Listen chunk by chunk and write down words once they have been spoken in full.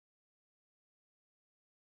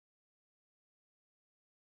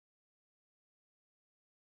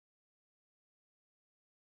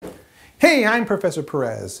Hey, I'm Professor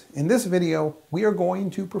Perez. In this video, we are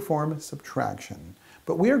going to perform subtraction,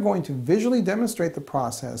 but we are going to visually demonstrate the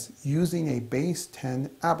process using a base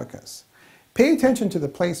 10 abacus. Pay attention to the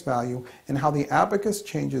place value and how the abacus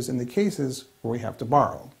changes in the cases where we have to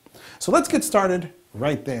borrow. So let's get started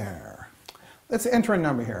right there. Let's enter a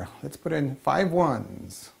number here. Let's put in 5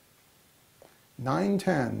 ones, 9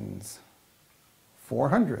 tens, 4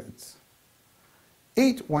 hundreds,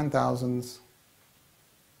 8 1,000s,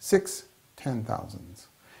 6 10,000s.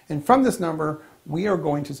 And from this number, we are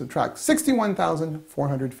going to subtract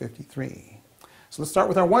 61,453. So let's start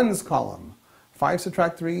with our ones column. 5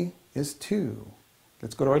 subtract 3 is 2.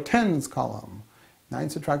 Let's go to our tens column. 9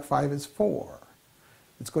 subtract 5 is 4.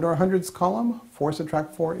 Let's go to our hundreds column. 4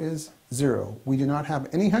 subtract 4 is 0. We do not have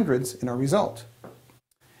any hundreds in our result.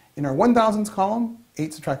 In our 1,000s column,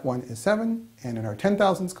 8 subtract 1 is 7. And in our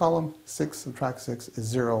 10,000s column, 6 subtract 6 is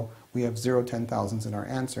 0. We have 0 10,000s in our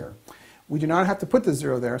answer. We do not have to put the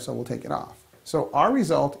 0 there, so we'll take it off. So our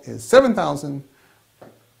result is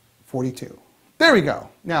 7,042. There we go.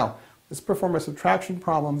 Now, let's perform a subtraction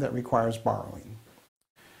problem that requires borrowing.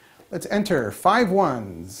 Let's enter 5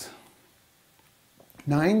 ones,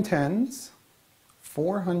 9 tens,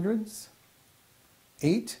 4 hundreds,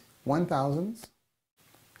 8 1,000s,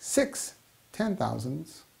 6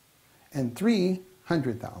 10,000s, and 3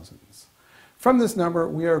 100,000s. From this number,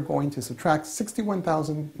 we are going to subtract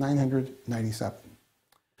 61,997.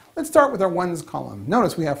 Let's start with our ones column.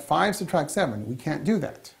 Notice we have 5 subtract 7. We can't do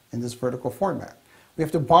that in this vertical format. We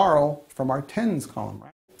have to borrow from our tens column,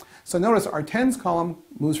 right? So notice our tens column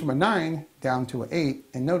moves from a 9 down to an 8,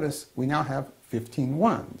 and notice we now have 15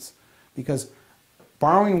 ones, because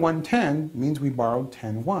borrowing 1 10 means we borrowed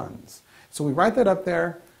 10 ones. So we write that up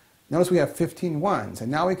there. Notice we have 15 ones,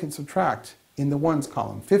 and now we can subtract in the ones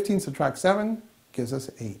column. 15 subtract 7 gives us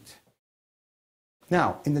 8.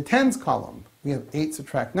 Now, in the tens column, we have 8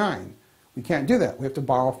 subtract 9. We can't do that. We have to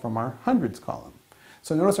borrow from our hundreds column.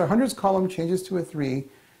 So notice our hundreds column changes to a 3,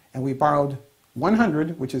 and we borrowed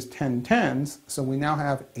 100, which is 10 tens, so we now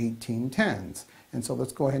have 18 tens. And so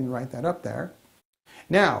let's go ahead and write that up there.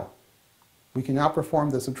 Now, we can now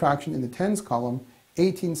perform the subtraction in the tens column.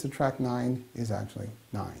 18 subtract 9 is actually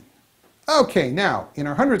 9. Okay, now, in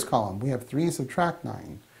our hundreds column, we have 3 subtract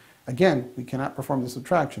 9. Again, we cannot perform the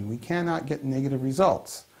subtraction. We cannot get negative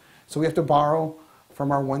results. So we have to borrow from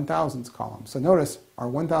our 1,000s column. So notice, our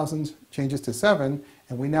 1,000s changes to 7,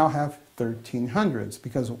 and we now have 13 hundreds,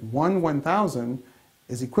 because 1 1,000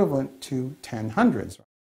 is equivalent to 10 hundreds.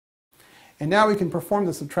 And now we can perform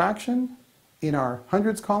the subtraction. In our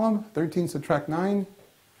hundreds column, 13 subtract 9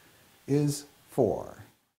 is 4.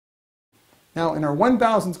 Now, in our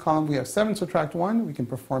 1,000s column, we have 7 subtract 1. We can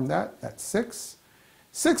perform that. That's 6.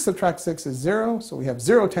 6 subtract 6 is 0, so we have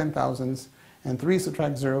 0 10,000s. And 3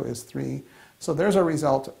 subtract 0 is 3. So there's our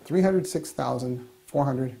result,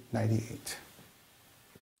 306,498.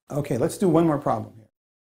 Okay, let's do one more problem here.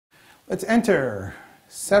 Let's enter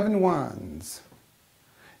 7 ones,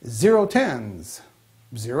 0 tens,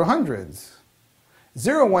 0 hundreds,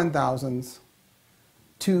 0 1,000s,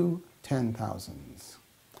 2 10,000s.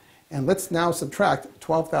 And let's now subtract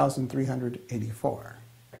 12,384.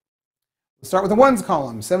 We'll start with the ones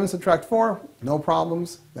column. 7 subtract 4, no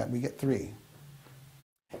problems, that we get 3.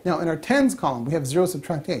 Now in our tens column, we have 0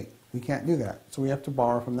 subtract 8. We can't do that, so we have to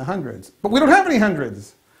borrow from the hundreds. But we don't have any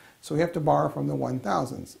hundreds, so we have to borrow from the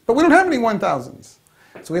 1,000s. But we don't have any 1,000s,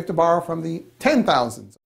 so we have to borrow from the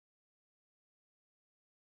 10,000s.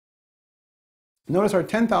 Notice our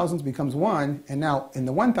 10,000s becomes 1, and now in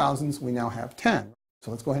the 1,000s, we now have 10. So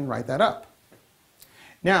let's go ahead and write that up.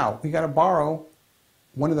 Now, we got to borrow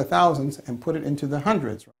one of the thousands and put it into the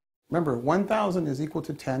hundreds. Remember, 1,000 is equal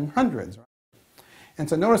to 10 hundreds. Right? And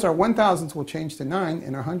so notice our 1,000s will change to 9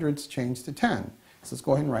 and our hundreds change to 10. So let's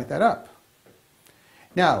go ahead and write that up.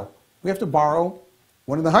 Now, we have to borrow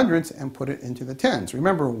one of the hundreds and put it into the tens.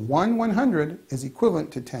 Remember, 1 100 is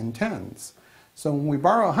equivalent to 10 tens. So when we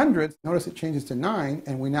borrow 100, notice it changes to 9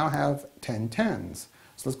 and we now have 10 tens.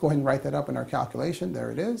 So let's go ahead and write that up in our calculation.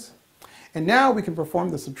 There it is. And now we can perform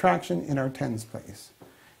the subtraction in our tens place.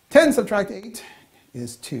 10 subtract 8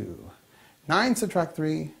 is 2. 9 subtract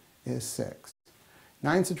 3 is 6.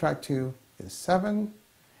 9 subtract 2 is 7.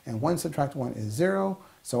 And 1 subtract 1 is 0.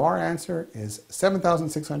 So our answer is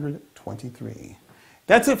 7,623.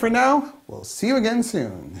 That's it for now. We'll see you again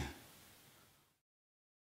soon.